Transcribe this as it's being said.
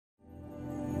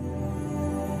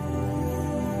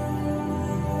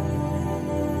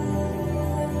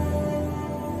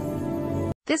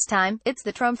This time, it's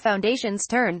the Trump Foundation's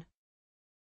turn.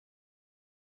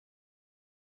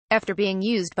 After being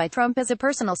used by Trump as a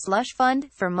personal slush fund,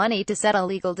 for money to settle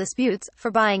legal disputes,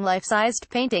 for buying life-sized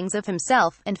paintings of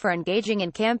himself, and for engaging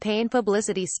in campaign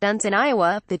publicity stunts in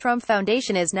Iowa, the Trump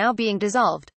Foundation is now being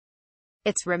dissolved.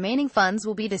 Its remaining funds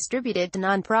will be distributed to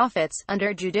nonprofits,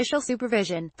 under judicial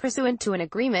supervision, pursuant to an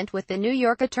agreement with the New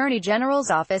York Attorney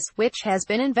General's office, which has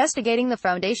been investigating the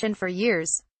foundation for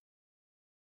years.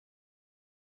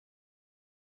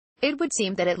 It would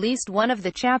seem that at least one of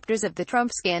the chapters of the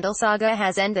Trump scandal saga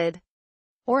has ended.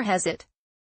 Or has it?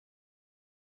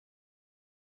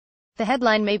 The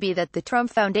headline may be that the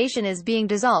Trump Foundation is being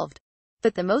dissolved.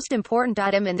 But the most important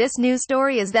item in this news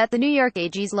story is that the New York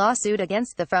AG's lawsuit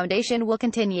against the foundation will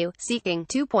continue, seeking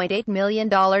 $2.8 million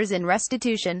in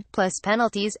restitution, plus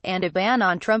penalties, and a ban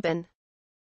on Trump and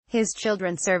his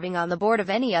children serving on the board of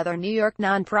any other New York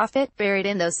nonprofit. Buried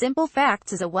in those simple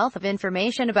facts is a wealth of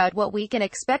information about what we can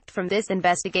expect from this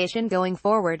investigation going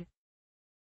forward.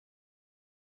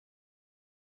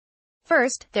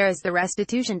 First, there is the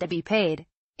restitution to be paid.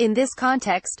 In this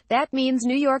context, that means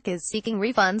New York is seeking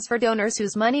refunds for donors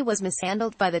whose money was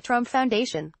mishandled by the Trump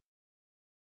Foundation.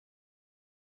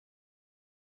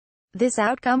 This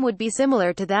outcome would be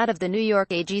similar to that of the New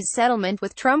York AG's settlement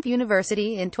with Trump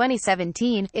University in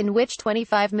 2017, in which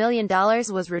 $25 million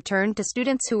was returned to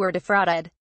students who were defrauded.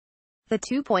 The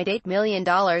 $2.8 million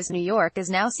New York is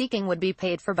now seeking would be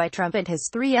paid for by Trump and his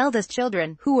three eldest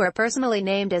children, who were personally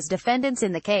named as defendants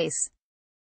in the case.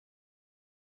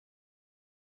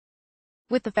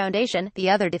 With the foundation, the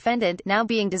other defendant, now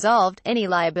being dissolved, any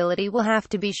liability will have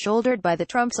to be shouldered by the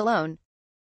Trumps alone.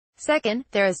 Second,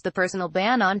 there is the personal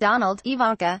ban on Donald,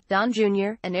 Ivanka, Don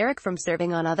Jr., and Eric from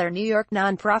serving on other New York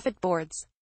nonprofit boards.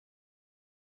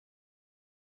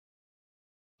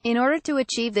 In order to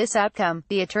achieve this outcome,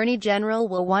 the Attorney General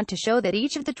will want to show that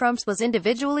each of the Trumps was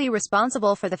individually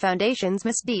responsible for the foundation's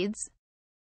misdeeds.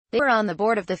 They were on the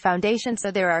board of the foundation,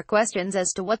 so there are questions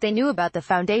as to what they knew about the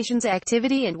foundation's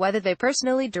activity and whether they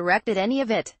personally directed any of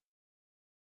it.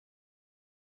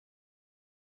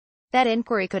 That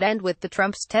inquiry could end with the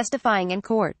Trumps testifying in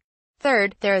court.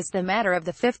 Third, there is the matter of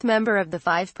the fifth member of the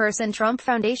five-person Trump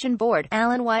Foundation board,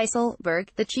 Alan Weisselberg,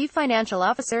 the chief financial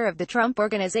officer of the Trump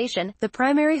Organization, the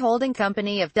primary holding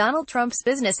company of Donald Trump's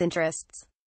business interests.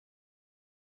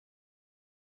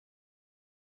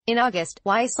 In August,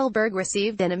 Weisselberg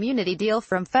received an immunity deal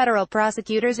from federal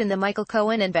prosecutors in the Michael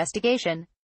Cohen investigation.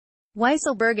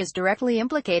 Weisselberg is directly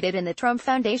implicated in the Trump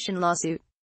Foundation lawsuit.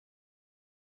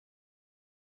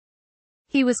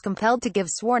 He was compelled to give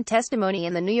sworn testimony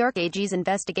in the New York AG's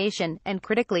investigation, and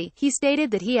critically, he stated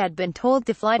that he had been told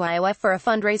to fly to Iowa for a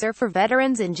fundraiser for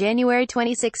veterans in January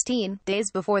 2016,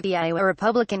 days before the Iowa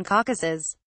Republican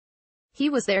caucuses. He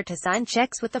was there to sign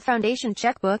checks with the foundation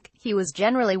checkbook. He was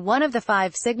generally one of the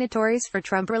 5 signatories for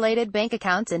Trump-related bank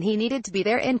accounts, and he needed to be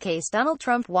there in case Donald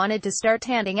Trump wanted to start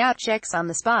handing out checks on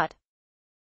the spot.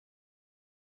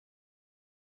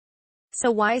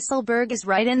 So Weisselberg is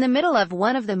right in the middle of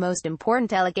one of the most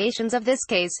important allegations of this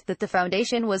case, that the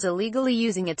foundation was illegally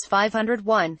using its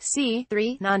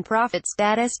 501(c)(3) nonprofit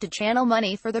status to channel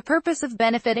money for the purpose of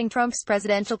benefiting Trump's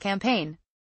presidential campaign.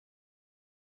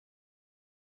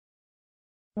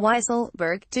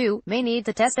 Weisselberg, too, may need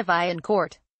to testify in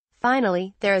court.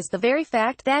 Finally, there is the very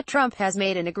fact that Trump has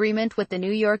made an agreement with the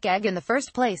New York AG in the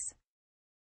first place.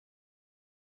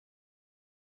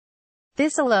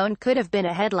 This alone could have been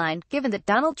a headline, given that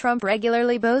Donald Trump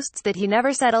regularly boasts that he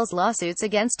never settles lawsuits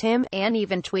against him, and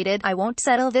even tweeted, "I won't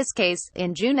settle this case,"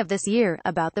 in June of this year,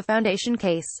 about the foundation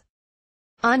case.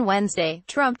 On Wednesday,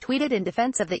 Trump tweeted in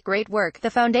defense of the great work the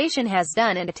foundation has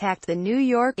done and attacked the New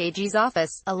York AG's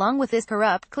office, along with his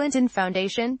corrupt Clinton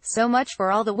Foundation. So much for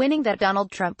all the winning that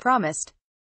Donald Trump promised.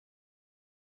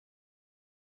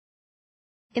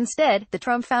 Instead, the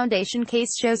Trump Foundation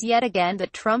case shows yet again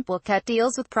that Trump will cut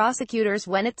deals with prosecutors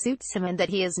when it suits him and that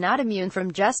he is not immune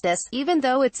from justice, even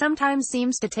though it sometimes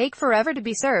seems to take forever to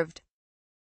be served.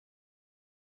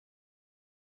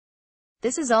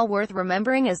 This is all worth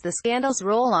remembering as the scandals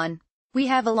roll on. We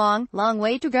have a long, long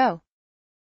way to go.